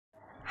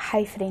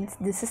Hi friends,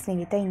 this is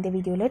Nivita. In the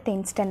video,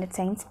 10th standard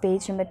science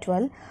page number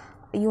 12,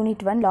 unit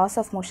 1 laws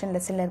of motion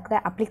lesson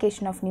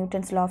application of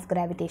Newton's law of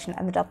gravitation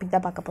and the topic da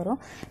paaka porom.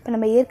 Ipo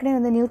nama yerkane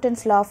vandu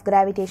Newton's law of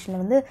gravitation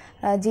vandu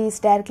G is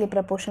directly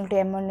proportional to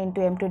m1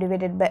 into m2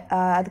 divided by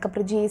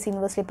adukapra G is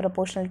inversely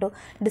proportional to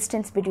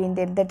distance between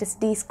them, that is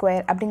d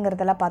square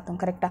அப்படிங்கறதெல்லாம் பார்த்தோம்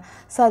கரெக்ட்டா.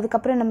 So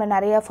அதுக்கப்புறம் நம்ம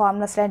நிறைய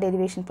ஃபார்முலாஸ்ல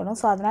derivation பண்ணோம்.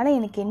 So அதனால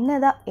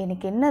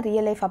எனக்கு என்ன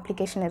ரியல் லைஃப்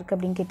அப்ளிகேஷன் இருக்கு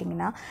அப்படினு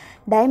கேட்டிங்கனா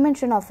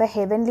dimension of a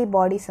heavenly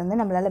bodies வந்து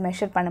நம்மளால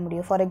மெஷர் பண்ண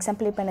முடியும். ஃபார்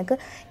எக்ஸாம்பிள் இப்போ எனக்கு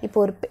இப்போ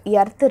ஒரு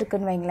எர்த்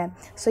இருக்குன்னு வைங்களேன்.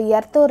 சோ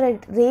எர்த்தோட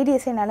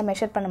ரேடியஸை என்னால்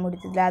மெஷர் பண்ண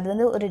முடியுதுல, அது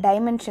வந்து ஒரு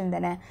டைமென்ஷன்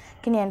தானே.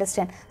 Can you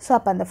understand? ஸோ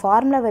அப்போ அந்த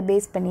ஃபார்முலாவை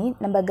பேஸ் பண்ணி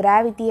நம்ம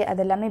கிராவிட்டி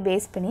அதெல்லாமே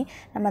பேஸ் பண்ணி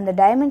நம்ம அந்த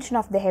டைமென்ஷன்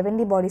ஆஃப் த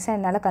ஹெவன்லி பாடிஸை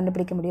என்னால்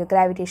கண்டுபிடிக்க முடியும்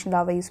கிராவிடேஷன்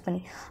லாவை யூஸ்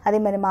பண்ணி. அதே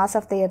மாதிரி மாஸ்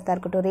ஆஃப் த எர்த்தாக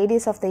இருக்கட்டும்,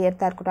 ரேடியஸ் ஆஃப் த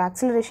எர்த்தாக இருக்கட்டும்,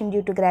 ஆக்சிலரேஷன்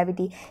டியூ டு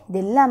கிராவிட்டி, இது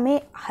எல்லாமே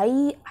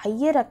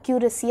ஹையர்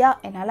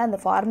அக்யூரஸியாக என்னால் அந்த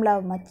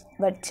ஃபார்முலாவை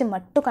வச்சு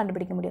மட்டும்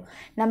கண்டுபிடிக்க முடியும்.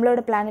 நம்மளோட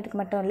பிளானெட்டுக்கு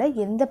மட்டும் இல்லை,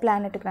 எந்த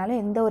பிளானெட்டுக்குனாலும்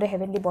எந்த ஒரு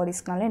ஹெவன்லி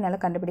பாடிஸ்க்குனாலும்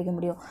என்னால் கண்டுபிடிக்க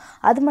முடியும்.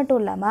 அது மட்டும்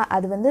இல்லாமல்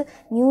அது வந்து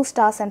நியூ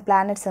ஸ்டார்ஸ் அண்ட்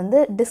பிளானெட்ஸ் வந்து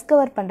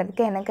டிஸ்கவர்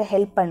பண்ணுறதுக்கு எனக்கு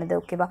ஹெல்ப் பண்ணுது.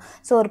 ஓகேவா?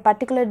 ஸோ ஒரு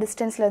பர்டிகுலர்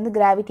டிஸ்டன்ஸில் வந்து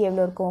கிராவிட்டி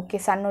எவ்வளோ இருக்கும், ஓகே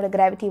சன்னோட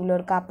கிராவிட்டி இவ்வளோ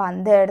இருக்கா, அப்போ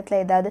அந்த இடத்துல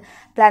ஏதாவது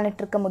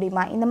பிளானெட் இருக்க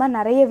முடியுமா, இந்த மாதிரி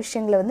நிறைய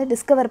விஷயங்களை வந்து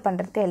டிஸ்கவர்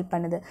பண்ணுறதுக்கு ஹெல்ப்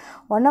பண்ணுது.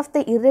 One of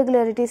the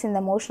irregularities in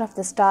the motion of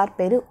the star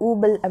பேர்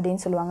ஊபல்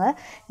அப்படின்னு சொல்லுவாங்க.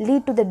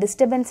 Lead to the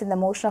disturbance in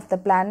the motion of the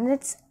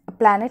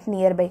planet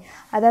nearby.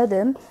 அதாவது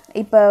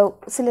இப்போ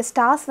சில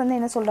ஸ்டார்ஸ் வந்து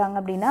என்ன சொல்கிறாங்க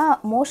அப்படின்னா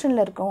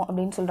மோஷனில் இருக்கும்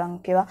அப்படின்னு சொல்கிறாங்க.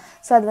 ஓகேவா?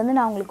 ஸோ அது வந்து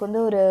நான் உங்களுக்கு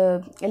வந்து ஒரு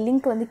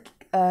லிங்க் வந்து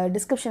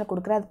டிஸ்கிரிப்ஷனில்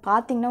கொடுக்குறேன். அது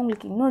பார்த்தீங்கன்னா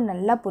உங்களுக்கு இன்னும்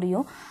நல்லா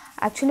புரியும்.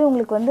 ஆக்சுவலி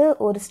உங்களுக்கு வந்து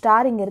ஒரு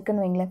ஸ்டார் இங்கே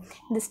இருக்குன்னு வைங்களேன்.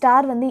 இந்த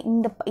ஸ்டார் வந்து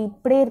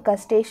இப்படியே இருக்கா,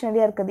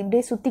 ஸ்டேஷனரியாக இருக்குது,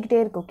 இப்படியே சுற்றிக்கிட்டே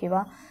இருக்குது.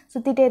 ஓகேவா?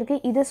 சுற்றிகிட்டே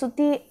இருக்குது. இதை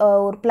சுற்றி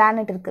ஒரு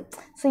பிளானட் இருக்குது.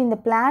 ஸோ இந்த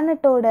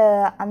பிளானட்டோட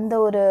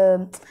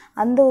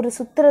அந்த ஒரு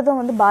சுற்றுறதும்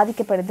வந்து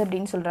பாதிக்கப்படுது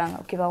அப்படின்னு சொல்கிறாங்க.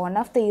 ஓகேவா? One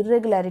of the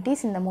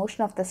irregularities in the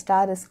motion of the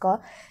star is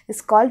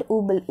called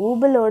ஊபல்.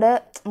 ஊபலோட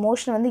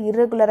motion வந்து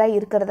irregular-ஆக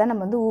இருக்கிறதா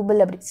நம்ம வந்து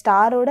ஊபல், அப்படி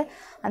ஸ்டாரோட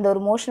அந்த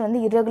ஒரு மோஷன்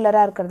வந்து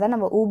irregular-ஆக இருக்கிறதா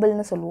நம்ம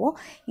ஊபல்னு சொல்லுவோம்.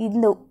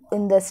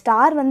 இந்த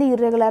ஸ்டார் வந்து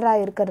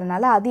irregular-ஆக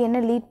இருக்கிறதுனால அது என்ன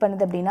லீட்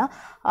பண்ணுது அப்படின்னா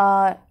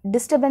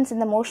டிஸ்டர்பன்ஸ்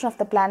இந்த மோஷன் ஆஃப்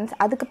த பிளானட்,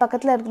 அதுக்கு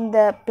பக்கத்தில் இருந்த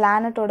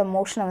பிளானட்டோட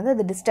மோஷனை வந்து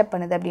அது டிஸ்டர்ப்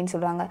பண்ணுது அப்படின்னு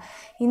சொல்கிறாங்க.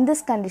 இன்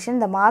திஸ் கண்டிஷன்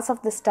இந்த மாஸ்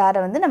ஆஃப் த ஸ்டாரை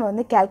வந்து நம்ம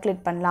வந்து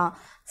கேல்குலேட் பண்ணலாம்.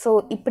 ஸோ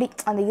இப்படி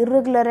அந்த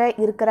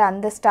irregular-ஆக இருக்கிற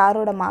அந்த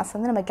ஸ்டாரோட மாஸ்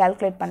வந்து நம்ம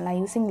கேல்குலேட் பண்ணலாம்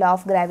யூஸிங் லா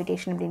ஆஃப்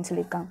கிராவிடேஷன் அப்படின்னு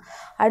சொல்லியிருக்காங்க.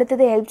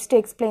 அடுத்தது ஹெல்ப்ஸ் டு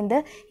எக்ஸ்பிளைன்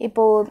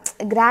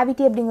இப்போது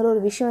கிராவிட்டி அப்படிங்கிற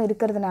ஒரு விஷயம்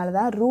இருக்கிறதுனால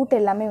தான் ரூட்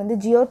எல்லாமே வந்து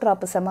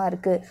ஜியோட்ராபிசமாக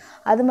இருக்குது.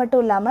 அது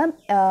மட்டும் இல்லாமல்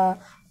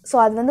ஸோ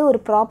அது வந்து ஒரு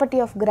ப்ராப்பர்ட்டி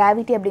ஆஃப்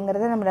கிராவிட்டி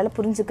அப்படிங்கிறத நம்மளால்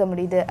புரிஞ்சிக்க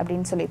முடியுது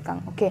அப்படின்னு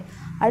சொல்லியிருக்காங்க. ஓகே,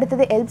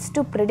 அடுத்தது helps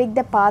to predict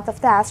the path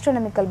of the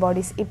ஆஸ்ட்ரோனமிக்கல்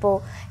bodies.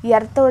 இப்போது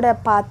எர்த்தோட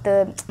பாத்து,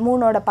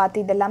 மூனோட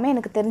பாத்து, இதெல்லாமே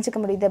எனக்கு தெரிஞ்சுக்க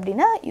முடியுது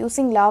அப்படின்னா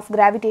யூஸிங் லா ஆஃப்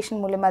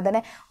கிராவிடேஷன் மூலமாக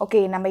தானே.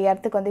 ஓகே, நம்ம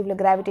எர்த்துக்கு வந்து இவ்வளோ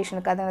கிராவிடேஷன்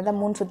இருக்குது, அதனால தான்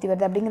மூன் சுற்றி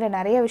வருது அப்படிங்கிற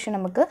நிறைய விஷயம்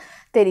நமக்கு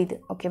தெரியுது.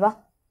 ஓகேவா?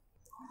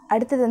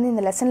 அடுத்தது வந்து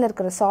இந்த லெசனில்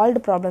இருக்கிற சால்வ்டு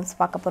ப்ராப்ளம்ஸ்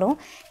பார்க்க போகிறோம்.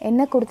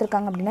 என்ன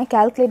கொடுத்துருக்காங்க அப்படின்னா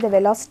calculate the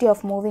velocity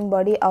of moving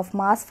body of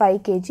mass 5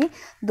 kg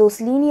those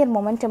linear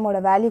மொமெண்டமோட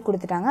value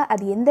கொடுத்துட்டாங்க.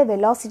 அது எந்த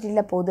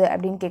வெலாசிட்டியில் போகுது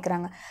அப்படின்னு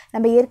கேட்குறாங்க.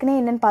 நம்ம ஏற்கனவே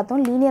என்னென்னு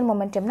பார்த்தோம், லீனியர்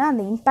மொமெண்டம்னா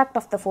அந்த இம்பாக்ட்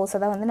ஆஃப் த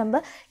ஃபோர்ஸை தான் வந்து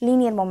நம்ம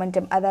லீனியர்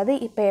மொமெண்டம், அதாவது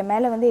இப்போ என்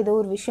மேலே வந்து ஏதோ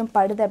ஒரு விஷயம்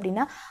படுது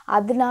அப்படின்னா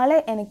அதனால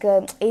எனக்கு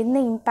என்ன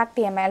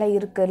இம்பாக்ட் என் மேலே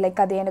இருக்குது,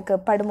 லைக் அது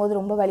எனக்கு படும்போது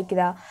ரொம்ப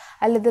வலிக்குதா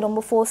அல்லது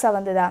ரொம்ப ஃபோர்ஸாக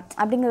வந்ததா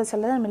அப்படிங்கிறத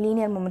சொல்ல நம்ம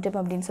லீனியர்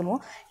மொமெண்டம் அப்படின்னு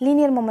சொல்லுவோம்.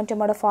 Linear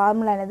மொமெண்டமோட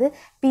formula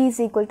P is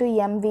equal to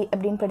mv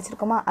அப்படின்னு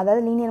படிச்சிருக்கோமா,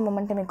 அதாவது linear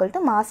momentum equal to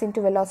mass into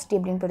velocity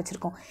அப்படின்னு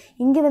படிச்சிருக்கோம்.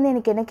 இங்கே வந்து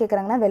எனக்கு என்ன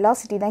கேட்குறாங்கன்னா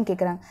வெலாசிட்டி தான்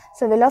கேட்குறாங்க.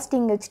 ஸோ வெலாசிட்டி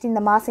இங்கே வச்சுட்டு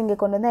இந்த மாஸ் இங்கே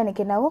கொண்டு வந்தால்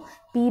எனக்கு என்ன ஆகும்,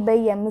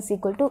 P/m is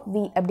equal to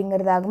v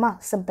அப்படிங்கிறது ஆகுமா,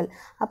 சிம்பிள்.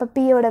 அப்போ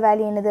Pயோட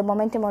வேல்யூ என்னது,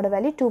 மொமெண்டமோட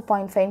வேல்யூ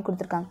 2.5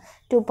 கொடுத்துருக்காங்க.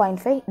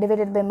 2.5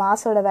 டிவைடட் பை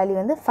மாஸோட வேல்யூ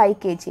வந்து 5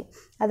 kg.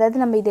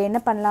 அதாவது நம்ம இதை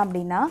என்ன பண்ணலாம்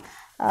அப்படின்னா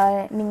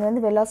நீங்கள்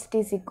வந்து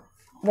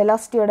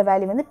வெலாசிட்டியோட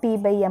வேல்யூ வந்து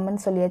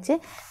P/mன்னு சொல்லியாச்சு.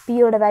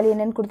 Pயோட வேல்யூ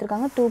என்னென்னு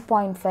கொடுத்துருக்காங்க,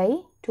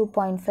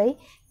 2.5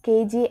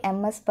 kg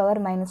ms பவர்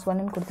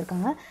 -1ன்னு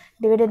கொடுத்துருக்காங்க.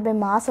 டிவைடட் பை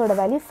மாஸோட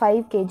வேல்யூ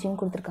 5 kgன்னு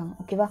கொடுத்துருக்காங்க.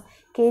 ஓகேவா?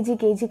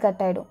 kg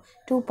கட் ஆகிடும்.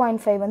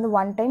 2.5 வந்து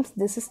 1 டைம்ஸ்,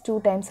 திஸ் இஸ் 2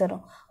 டைம்ஸ்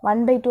வரும்.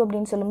 1/2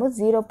 அப்படின்னு சொல்லும்போது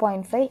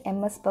 0.5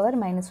 ms பவர்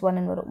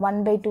 -1ன்னு வரும்.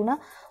 1/2னா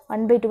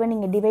 1/2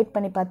 நீங்கள் டிவைட்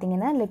பண்ணி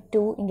பார்த்தீங்கன்னா லைக்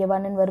 2 இங்கே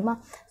 1ன்னு வருமா.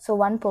 ஸோ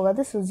 1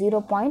 போகாது. ஸோ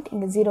 0.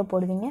 இங்கே 0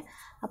 போடுவீங்க.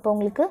 அப்போ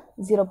உங்களுக்கு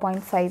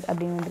 0.5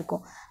 அப்படின்னு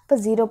இருக்கும். இப்போ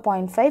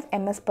 0.5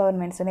 ms பவர்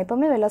 -1.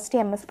 எப்போவுமே வெலாசிட்டி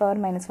ms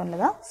பவர்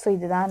 -1 தான். ஸோ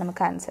இதுதான்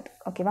நமக்கு ஆன்சர்.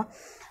 ஓகேவா?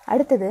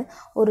 அடுத்தது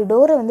ஒரு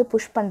டோரை வந்து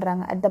புஷ்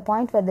பண்ணுறாங்க. At the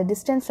point where the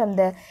distance from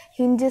the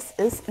hinges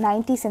is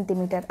 90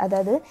 cm.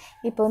 அதாவது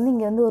இப்போ வந்து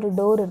இங்கே வந்து ஒரு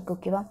டோர் இருக்குது.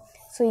 ஓகேவா?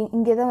 ஸோ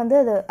இங்கே தான் வந்து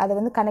அதை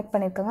வந்து கனெக்ட்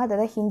பண்ணியிருக்காங்க. அதை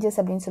தான் ஹிஞ்சஸ்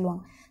அப்படின்னு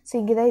சொல்லுவாங்க. ஸோ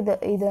இங்கே தான்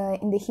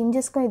இந்த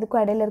ஹிஞ்சஸ்க்கும்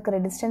இதுக்கும் இடையில இருக்கிற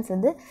டிஸ்டன்ஸ்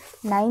வந்து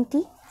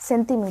 90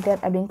 cm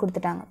அப்படின்னு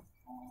கொடுத்துட்டாங்க.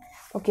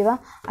 ஓகேவா?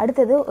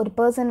 அடுத்தது ஒரு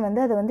பர்சன்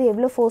வந்து அதை வந்து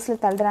எவ்வளோ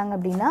ஃபோர்ஸில் தள்ளுறாங்க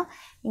அப்படின்னா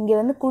இங்கே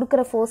வந்து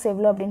கொடுக்குற ஃபோர்ஸ்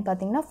எவ்வளோ அப்படின்னு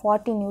பார்த்தீங்கன்னா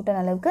 40 நியூட்டன்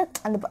அளவுக்கு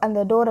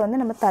அந்த டோரை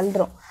வந்து நம்ம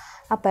தள்ளுறோம்.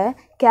 அப்போ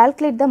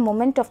calculate the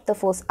moment of the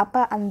force.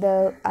 அப்போ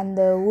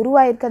அந்த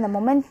உருவாயிருக்க அந்த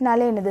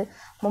மொமெண்ட்னாலே என்னது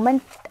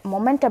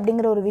மொமெண்ட்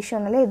அப்படிங்கிற ஒரு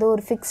விஷயம்னாலே ஏதோ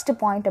ஒரு ஃபிக்ஸ்டு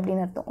பாயிண்ட்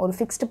அப்படின்னு அர்த்தம். ஒரு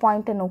ஃபிக்ஸ்டு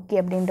பாயிண்ட்டை நோக்கி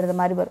அப்படின்றது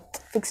மாதிரி வரும்.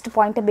 ஃபிக்ஸ்டு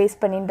பாயிண்ட்டை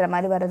பேஸ் பண்ணின்ற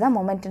மாதிரி வரதான்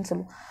மொமெண்ட்னு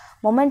சொல்லுவோம்.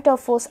 Moment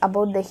of force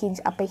about the hinge.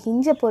 அப்போ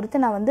ஹிஞ்சை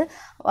பொறுத்து நான் வந்து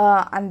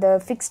அந்த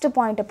ஃபிக்ஸ்டு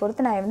பாயிண்ட்டை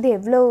பொறுத்து நான் வந்து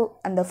எவ்வளோ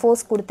அந்த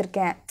ஃபோர்ஸ்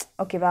கொடுத்துருக்கேன்.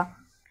 ஓகேவா?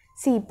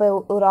 இப்போ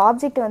ஒரு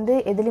ஆப்ஜெக்ட் வந்து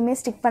எதுலேயுமே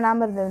ஸ்டிக்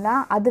பண்ணாமல் இருந்ததுன்னா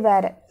அது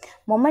வேறு.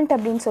 மொமெண்ட்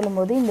அப்படின்னு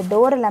சொல்லும்போது இந்த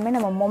டோர் எல்லாமே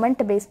நம்ம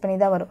மொமெண்ட்டை பேஸ் பண்ணி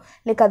தான் வரும்.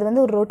 லைக் அது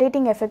வந்து ஒரு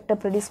ரொட்டேட்டிங் எஃபெக்டை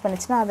ப்ரொடியூஸ்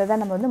பண்ணிச்சுன்னா அதை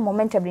தான் நம்ம வந்து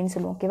மொமெண்ட் அப்படின்னு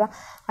சொல்லுவோம். ஓகேவா?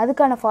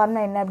 அதுக்கான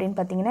ஃபார்முலா என்ன அப்படின்னு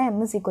பார்த்தீங்கன்னா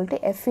m is equal to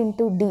f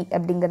into d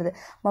அப்படிங்கிறது.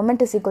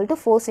 Moment is equal to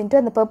force into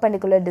அந்த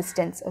பெர்பெண்டிகுலர்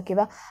டிஸ்டன்ஸ்.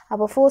 ஓகேவா?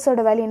 அப்போ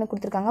ஃபோர்ஸோட வேல்யூ என்ன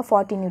கொடுத்துருக்காங்க?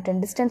 40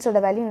 நியூட்டன். டிஸ்டன்ஸோட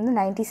வேல்யூ வந்து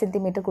 90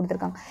 சென்டிமீட்டர்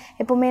கொடுத்துருக்காங்க.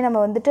 எப்போவுமே நம்ம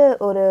வந்துட்டு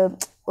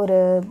ஒரு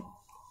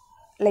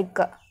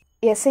லைக்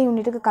எஸ்ஐ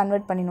யூனிட்டுக்கு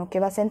கன்வெர்ட் பண்ணிடணும்.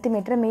 ஓகேவா?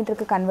 சென்டிமீட்டரை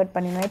மீட்டருக்கு கன்வெர்ட்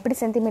பண்ணிடணும். எப்படி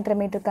சென்டிமீட்டரை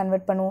மீட்டருக்கு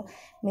கன்வெர்ட் பண்ணுவோம்?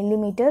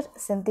 Millimetre,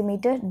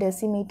 centimetre,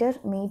 decimetre,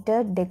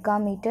 metre,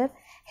 decametre,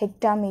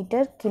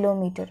 hectometre,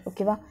 kilometre.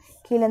 ஓகேவா?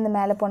 கீழேருந்து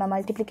மேலே போனால்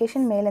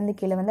மல்டிப்ளிகேஷன், மேலேருந்து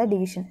கீழே வந்தால்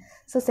டிவிஷன்.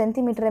 ஸோ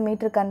சென்டிமீட்டரை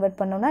மீட்டருக்கு கன்வெர்ட்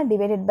பண்ணோன்னா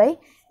டிவைடட் பை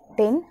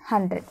 10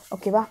 100.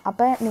 ஓகேவா?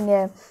 அப்போ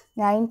நீங்கள்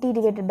 90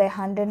 டிவைடட் பை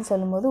 100ன்னு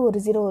சொல்லும்போது ஒரு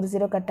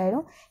ஜீரோ கட்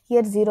ஆகிடும்.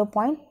 ஹியர்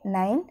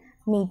 0.9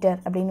 மீட்டர்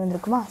அப்படின்னு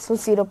வந்துருக்குமா? So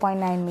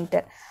 0.9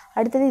 metre.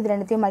 அடுத்தது இது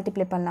ரெண்டுத்தையும்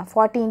மல்டிப்ளை பண்ணலாம்.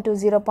 40 into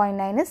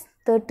 0.9 is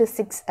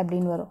 36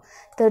 அப்படின்னு வரும்.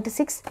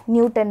 36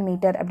 நியூட்டன்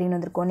மீட்டர் அப்படின்னு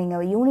வந்திருக்கும்.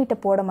 நீங்கள் யூனிட்டை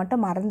போட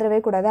மட்டும் மறந்துடவே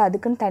கூடாது.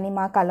 அதுக்குன்னு தனி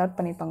மார்க் அலாட்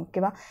பண்ணியிருப்பாங்க.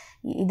 ஓகேவா?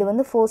 இது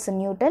வந்து ஃபோர்ஸ்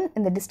நியூட்டன்,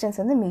 இந்த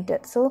டிஸ்டன்ஸ் வந்து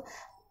மீட்டர். ஸோ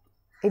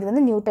இது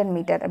வந்து நியூட்டன்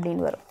மீட்டர்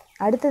அப்படின்னு வரும்.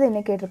 அடுத்தது என்ன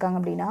கேட்டிருக்காங்க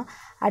அப்படின்னா,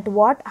 at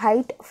what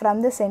height from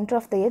the center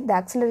of the earth the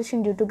acceleration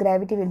due to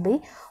gravity will be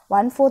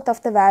 1/4 of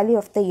the value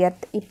of the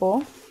earth.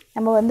 இப்போது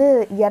நம்ம வந்து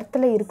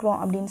எர்த்தில் இருக்கிறோம்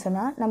அப்படின்னு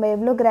சொன்னால் நம்ம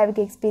எவ்வளோ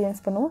கிராவிட்டி எக்ஸ்பீரியன்ஸ்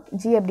பண்ணுவோம்?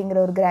 ஜி அப்படிங்கிற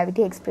ஒரு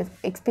கிராவிட்டி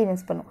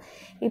எக்ஸ்பீரியன்ஸ் பண்ணுவோம்.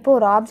 இப்போது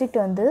ஒரு ஆப்ஜெக்ட்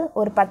வந்து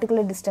ஒரு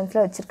பர்டிகுலர்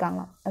டிஸ்டன்ஸில் வச்சுருக்காங்க.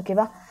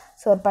 ஓகேவா?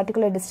 ஸோ ஒரு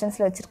பர்டிகுலர்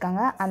டிஸ்டன்ஸில்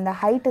வச்சுருக்காங்க. அந்த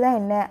ஹைட்டு தான்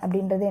என்ன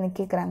அப்படின்றது எனக்கு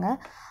கேட்குறாங்க.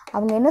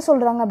 அவங்க என்ன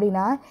சொல்கிறாங்க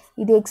அப்படின்னா,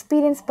 இது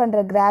எக்ஸ்பீரியன்ஸ் பண்ணுற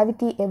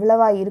கிராவிட்டி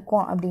எவ்வளவா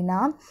இருக்கும்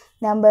அப்படின்னா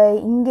நம்ம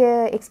இங்கே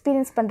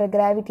எக்ஸ்பீரியன்ஸ் பண்ணுற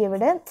கிராவிட்டியை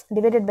விட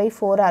டிவைடட் பை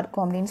 4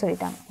 இருக்கும் அப்படின்னு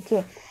சொல்லிட்டாங்க. Okay,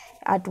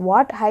 at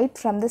what height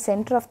from the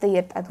centre of the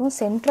earth. அதுவும்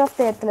சென்டர் ஆஃப்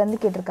த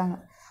எர்த்லேருந்து கேட்டிருக்காங்க.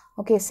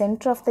 ஓகே,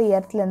 சென்டர் ஆஃப் த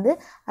எர்த்லேருந்து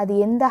அது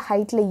எந்த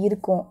ஹைட்டில்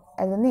இருக்கும்,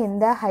 அது வந்து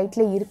எந்த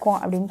ஹைட்டில் இருக்கும்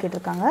அப்படின்னு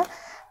கேட்டிருக்காங்க.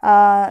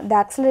 த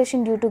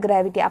ஆக்ஸலரேஷன் டியூ டு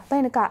கிராவிட்டி. அப்போ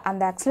எனக்கு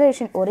அந்த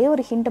ஆக்ஸலரேஷன் ஒரே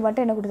ஒரு ஹிண்ட்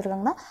மட்டும் என்ன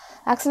கொடுத்துருக்காங்கன்னா,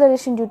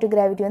 ஆக்ஸலரேஷன் டியூ டு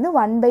கிராவிட்டி வந்து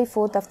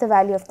 1/4 of the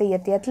value of the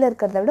earth. எர்த்தில்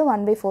இருக்கிறத விட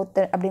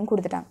 1/4 அப்படின்னு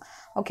கொடுத்துட்டாங்க.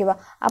 ஓகேவா?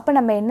 அப்போ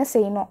நம்ம என்ன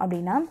செய்யணும்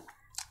அப்படின்னா,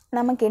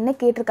 நமக்கு என்ன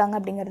கேட்டிருக்காங்க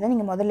அப்படிங்கிறத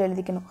நீங்கள் முதல்ல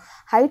எழுதிக்கணும்.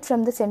 Height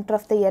from the centre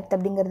of the earth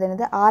அப்படிங்கிறது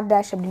என்னது?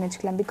 r' அப்படின்னு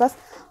வச்சுக்கலாம். பிகாஸ்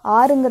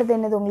ஆறுங்கிறது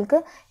என்னது உங்களுக்கு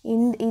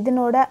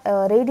இதனோட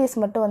ரேடியஸ்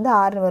மட்டும் வந்து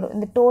ஆர்னு வரும்.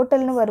 இந்த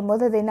டோட்டல்னு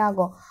வரும்போது அது என்ன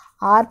ஆகும்?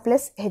 r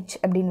 + h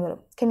அப்படின்னு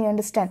வரும். Can you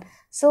understand?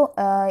 ஸோ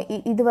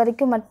இது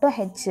வரைக்கும் மட்டும்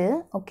h.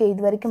 ஓகே,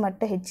 இது வரைக்கும்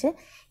மட்டும் h.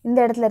 இந்த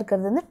இடத்துல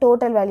இருக்கிறது வந்து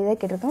டோட்டல் வேல்யூ தான்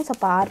கேட்டிருக்கோம். ஸோ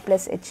அப்போ r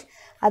 + h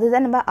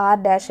அதுதான் நம்ம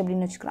r'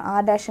 அப்படின்னு வச்சுக்கலாம்.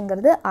 r'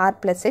 r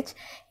 + h.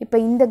 இப்போ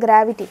இந்த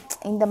கிராவிட்டி,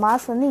 இந்த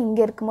மாஸ் வந்து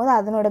இங்கே இருக்கும்போது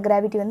அதனோட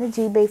கிராவிட்டி வந்து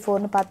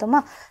g/4ன்னு பார்த்தோமா?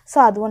 ஸோ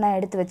அதுவும் நான்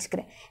எடுத்து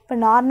வச்சுக்கிறேன். இப்போ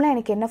நார்மலாக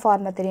எனக்கு என்ன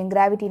ஃபார்முலா தெரியும்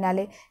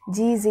கிராவிட்டினாலே?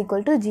 g =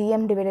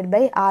 gm /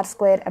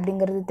 r²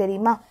 அப்படிங்கிறது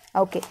தெரியுமா?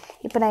 ஓகே,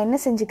 இப்போ நான் என்ன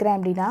செஞ்சுக்கிறேன்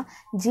அப்படின்னா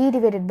g /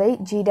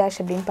 g'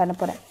 அப்படின்னு பண்ண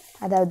போகிறேன்.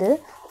 அதாவது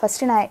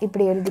ஃபஸ்ட்டு நான்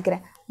இப்படி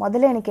எழுதிக்கிறேன்.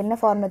 முதல்ல எனக்கு என்ன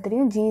ஃபார்முலா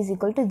தெரியும்? g =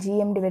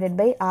 gm /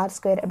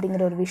 r²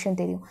 அப்படிங்கிற ஒரு விஷயம்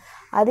தெரியும்.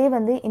 அதே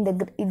வந்து இந்த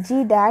g'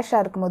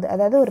 இருக்கும்போது,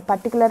 அதாவது ஒரு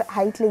பர்டிகுலர்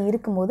ஹைட்டில்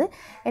இருக்கும்போது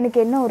எனக்கு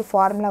என்ன ஒரு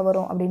ஃபார்முலா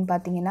வரும் அப்படின்னு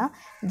பார்த்தீங்கன்னா,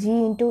 g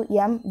 ×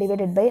 m /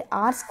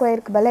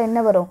 r²க்கு பதிலாக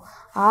என்ன வரும்?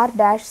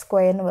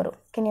 r'² வரும்.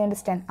 Can you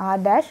understand?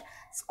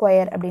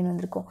 r' அப்படின்னு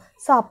வந்திருக்கும்.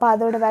 ஸோ அப்போ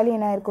அதோட வேல்யூ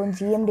என்ன இருக்கும்?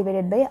 gm /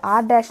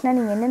 r'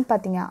 நீங்கள் என்னென்னு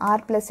பார்த்தீங்க?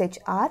 r + h,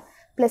 r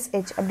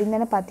 + h அப்படின்னு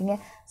தானே பார்த்தீங்க.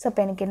 ஸோ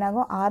அப்போ எனக்கு என்ன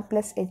ஆகும்? r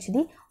 + h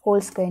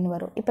 ²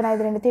 வரும். இப்போ நான்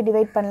இது ரெண்டுத்தையும்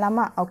டிவைட்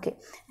பண்ணலாமா? ஓகே,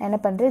 நான் என்ன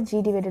பண்ணுறேன்? g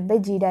 /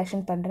 g'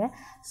 பண்ணுறேன்.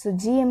 So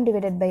gm /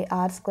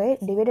 r²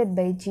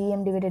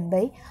 /gm /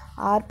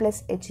 r +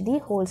 h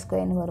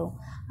 ² வரும்.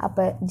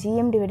 அப்போ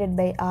gm / r²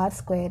 r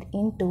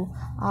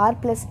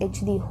 + h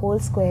 ²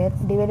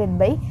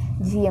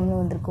 /gmனு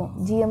வந்திருக்கும்.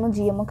 gmமும்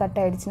gmமும் கட்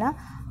ஆகிடுச்சுன்னா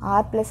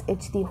r +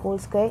 h ²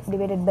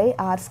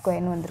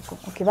 r²ன்னு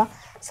வந்திருக்கும். ஓகேவா?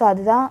 ஸோ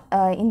அதுதான்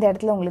இந்த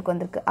இடத்துல உங்களுக்கு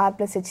வந்திருக்கு. r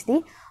 + h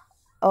 ²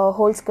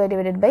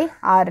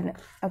 /rன்னு.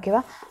 ஓகேவா?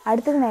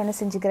 அடுத்தது நான் என்ன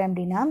செஞ்சுக்கிறேன்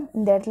அப்படின்னா,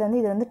 இந்த இடத்துல வந்து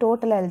இது வந்து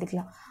டோட்டலாக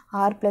எழுதிக்கலாம்.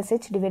 r +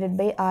 h /r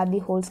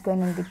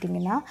 ²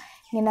 எழுதிட்டிங்கன்னா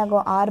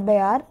என்னாகும்?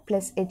 r/r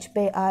 + h/r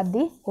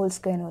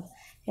 ² வரும்.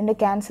 ரெண்டு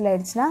கேன்சல்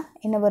ஆகிடுச்சுன்னா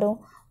என்ன வரும்?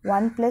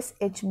 1 +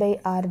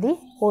 h/r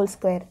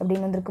 ²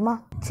 அப்படின்னு வந்திருக்குமா?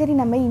 சரி,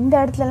 நம்ம இந்த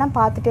இடத்துலலாம்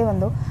பார்த்துட்டே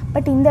வந்தோம்.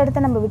 பட் இந்த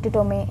இடத்த நம்ம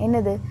விட்டுட்டோமே.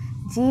 என்னது?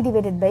 g /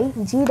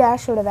 g'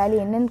 வேல்யூ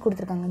என்னன்னு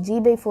கொடுத்துருக்காங்க?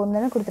 g/4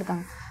 தானே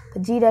கொடுத்துருக்காங்க. இப்போ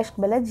g'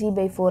 பதிலாக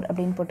g/4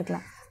 அப்படின்னு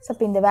போட்டுக்கலாம். ஸோ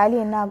இப்போ இந்த வேல்யூ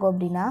என்ன ஆகும்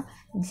அப்படின்னா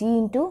g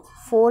 ×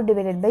 4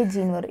 /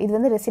 gன்னு வரும். இது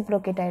வந்து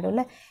ரெசிப்ரோகேட்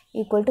ஆகிடும்ல.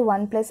 ஈக்குவல் டு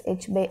 1 +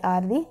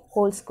 h/r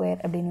 ²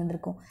 அப்படின்னு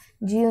வந்திருக்கும்.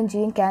 ஜியும்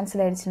ஜியும்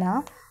கேன்சல் ஆகிடுச்சுன்னா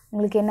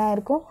உங்களுக்கு என்ன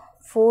இருக்கும்?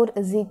 4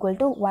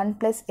 = 1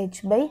 +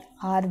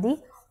 h/r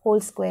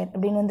ஹோல் ஸ்கொயர்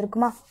அப்படின்னு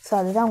வந்திருக்குமா. ஸோ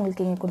அதுதான்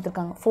உங்களுக்கு இங்கே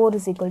கொடுத்துருக்காங்க. 4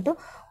 is equal to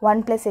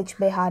 1 plus h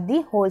by r the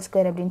whole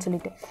square அப்படின்னு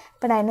சொல்லிட்டு.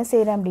 இப்போ நான் என்ன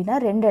செய்கிறேன் அப்படின்னா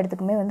ரெண்டு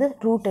இடத்துக்குமே வந்து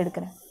ரூட்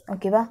எடுக்கிறேன்.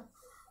 ஓகேவா,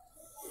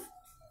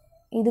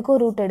 இதுக்கும்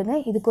ரூட் எடுங்க,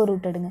 இதுக்கும்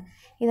ரூட் எடுங்க.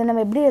 இதை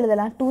நம்ம எப்படி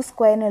எழுதலாம், 2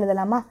 ஸ்கொயர்னு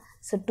எழுதலாமா.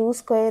 ஸோ 2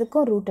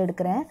 ஸ்கொயருக்கும் ரூட்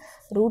எடுக்கிறேன்.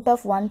 Root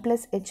of 1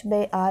 plus h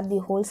by r the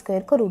whole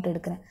ஸ்கொயருக்கும் root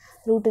எடுக்கிறேன்.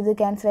 ரூட் இது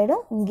கேன்சல்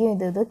ஆகிடும், இங்கேயும்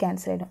இது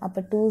கேன்சல் ஆகிடும். அப்போ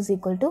 2 is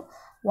equal to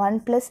 1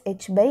 plus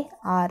h by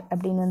r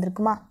அப்படின்னு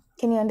வந்திருக்குமா.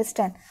 Can you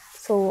understand.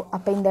 ஸோ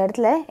அப்போ இந்த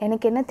இடத்துல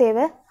எனக்கு என்ன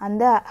தேவை,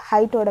 அந்த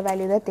ஹைட்டோட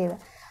வேல்யூ தான் தேவை.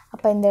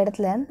 அப்போ இந்த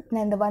இடத்துல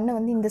நான் இந்த 1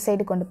 வந்து இந்த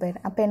சைடு கொண்டு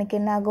போயிடுறேன். அப்போ எனக்கு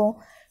என்ன ஆகும்,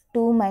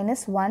 2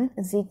 minus 1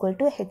 is equal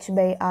to h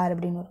by r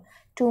அப்படின்னு வரும்.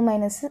 2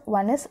 minus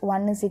 1 is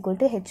 1 is equal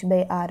to h by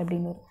r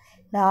அப்படின்னு வரும்.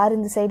 இந்த r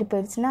இந்த சைடு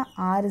போயிடுச்சுன்னா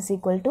r is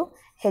equal to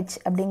h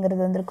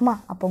அப்படிங்கிறது வந்திருக்குமா.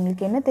 அப்போ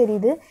உங்களுக்கு என்ன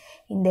தெரியுது,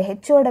 இந்த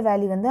ஹெச்சோட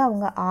வேல்யூ வந்து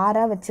அவங்க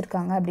ஆராக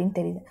வச்சுருக்காங்க அப்படின்னு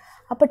தெரியுது.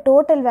 அப்போ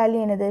டோட்டல்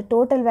வேல்யூ என்னது,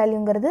 டோட்டல்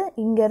வேல்யூங்கிறது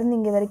இங்கேருந்து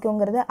இங்கே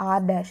வரைக்கும்ங்கிறது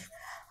R dash.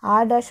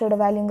 R டேஷோட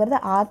வேல்யூங்கிறது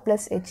R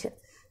plus H.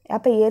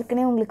 அப்போ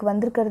ஏற்கனவே உங்களுக்கு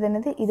வந்திருக்கிறது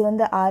என்னது, இது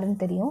வந்து ஆர்ன்னு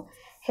தெரியும்.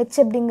 ஹெச்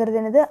அப்படிங்கிறது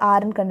என்னது,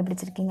 ஆர்ன்னு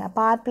கண்டுபிடிச்சிருக்கீங்க.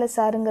 அப்போ ஆர் ப்ளஸ்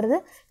ஆருங்கிறது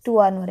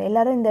 2r வரும்.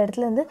 எல்லோரும் இந்த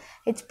இடத்துல வந்து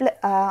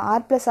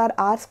ஆர் ப்ளஸ்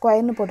ஆர்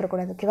ஸ்கொயர்னு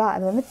போட்டுறக்கூடாது. ஓகேவா,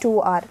 அது வந்து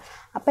 2r.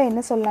 அப்போ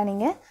என்ன சொல்லலாம்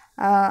நீங்கள்,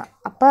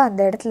 அப்போ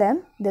அந்த இடத்துல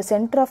the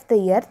center of the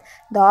earth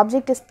the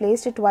object is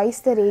placed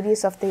twice the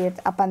radius of the earth.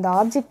 அப்போ அந்த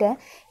ஆப்ஜெக்டை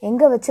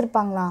எங்கே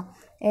வச்சுருப்பாங்களாம்,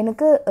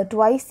 எனக்கு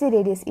ட்வைஸ் தி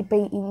ரேடியஸ். இப்போ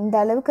இந்த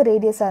அளவுக்கு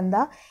ரேடியஸாக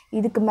இருந்தால்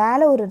இதுக்கு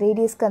மேலே ஒரு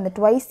ரேடியஸ்க்கு அந்த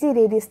ட்வைஸ் தி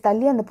ரேடியஸ்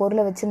தள்ளி அந்த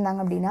பொருளை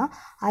வச்சுருந்தாங்க அப்படின்னா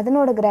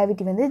அதனோட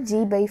கிராவிட்டி வந்து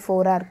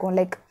g/4 இருக்கும்.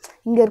 லைக்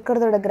இங்கே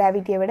இருக்கிறதோட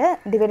கிராவிட்டியை விட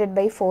டிவைடட்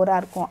பை 4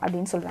 இருக்கும்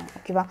அப்படின்னு சொல்கிறாங்க.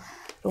 ஓகேவா,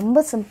 ரொம்ப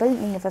சிம்பிள்.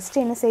 நீங்கள்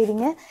ஃபஸ்ட்டு என்ன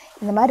செய்கிறீங்க,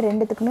 இந்த மாதிரி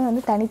ரெண்டுத்துக்குமே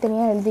வந்து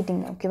தனித்தனியாக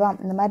எழுதிட்டிங்க. ஓகேவா,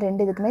 இந்த மாதிரி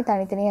ரெண்டு இதுக்குமே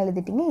தனித்தனியாக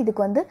எழுதிட்டிங்க.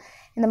 இதுக்கு வந்து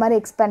இந்த மாதிரி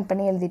எக்ஸ்பேண்ட்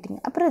பண்ணி எழுதிட்டிங்க.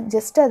 அப்புறம்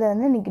ஜஸ்ட் அதை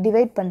வந்து நீங்கள்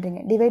டிவைட் பண்ணுறீங்க.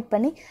 டிவைட்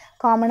பண்ணி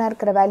காமனாக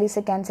இருக்கிற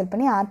வேல்யூஸை கேன்சல்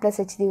பண்ணி r plus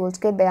h the whole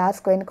square by r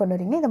square கொண்டு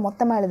வரீங்க. இதை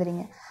மொத்தமாக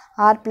எழுதுறீங்க,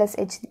 r plus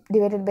h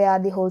divided by r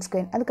the whole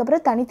square.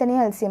 அதுக்கப்புறம்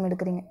தனித்தனியாக எல்சிஎம்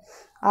எடுக்கிறீங்க.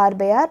 r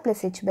by r plus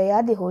h by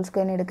r the whole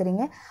square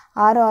எடுக்கிறீங்க.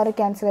 r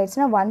கேன்சல்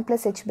ஆகிடுச்சுன்னா 1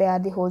 plus h by r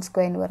the whole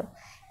square வரும்.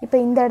 இப்போ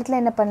இந்த இடத்துல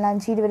என்ன பண்ணலாம்,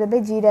 g divided by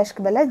g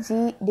டேஷ்க்கு பதிலாக g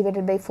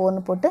divided by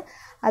 4னு போட்டு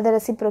அதை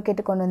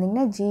ரெசிப்ரோகேட்டு கொண்டு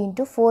வந்தீங்கன்னா g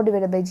into 4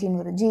 divided by gன்னு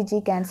வரும். g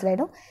கேன்சல்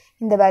ஆகிடும்,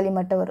 இந்த வேல்யூ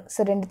மட்டும் வரும்.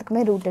 ஸோ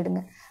ரெண்டுத்துக்குமே ரூட்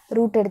எடுங்க.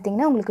 ரூட்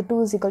எடுத்திங்கன்னா உங்களுக்கு 2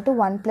 is equal to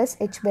 1 plus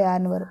h by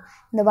rன்னு வரும்.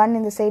 இந்த 1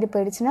 இந்த சைடு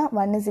போயிடுச்சுன்னா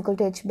 1 is equal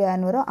to h by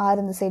rன்னு வரும். r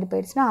இந்த சைடு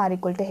போயிடுச்சுன்னா r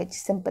equal to h.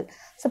 Simple.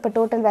 So இப்போ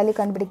டோட்டல் வேல்யூ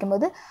கண்டுபிடிக்கும்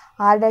போது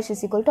r dash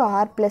is equal to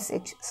r plus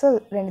h. So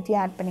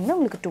ரெண்டுத்தையும் ஆட் பண்ணிங்கன்னா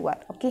உங்களுக்கு 2r.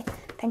 ஓகே,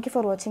 தேங்க்யூ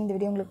ஃபார் வாட்சிங். இந்த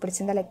வீடியோ உங்களுக்கு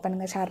பிடிச்சிருந்தா லைக்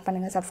பண்ணுங்கள், ஷேர்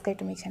பண்ணுங்கள்,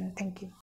 subscribe to my channel. Thank you.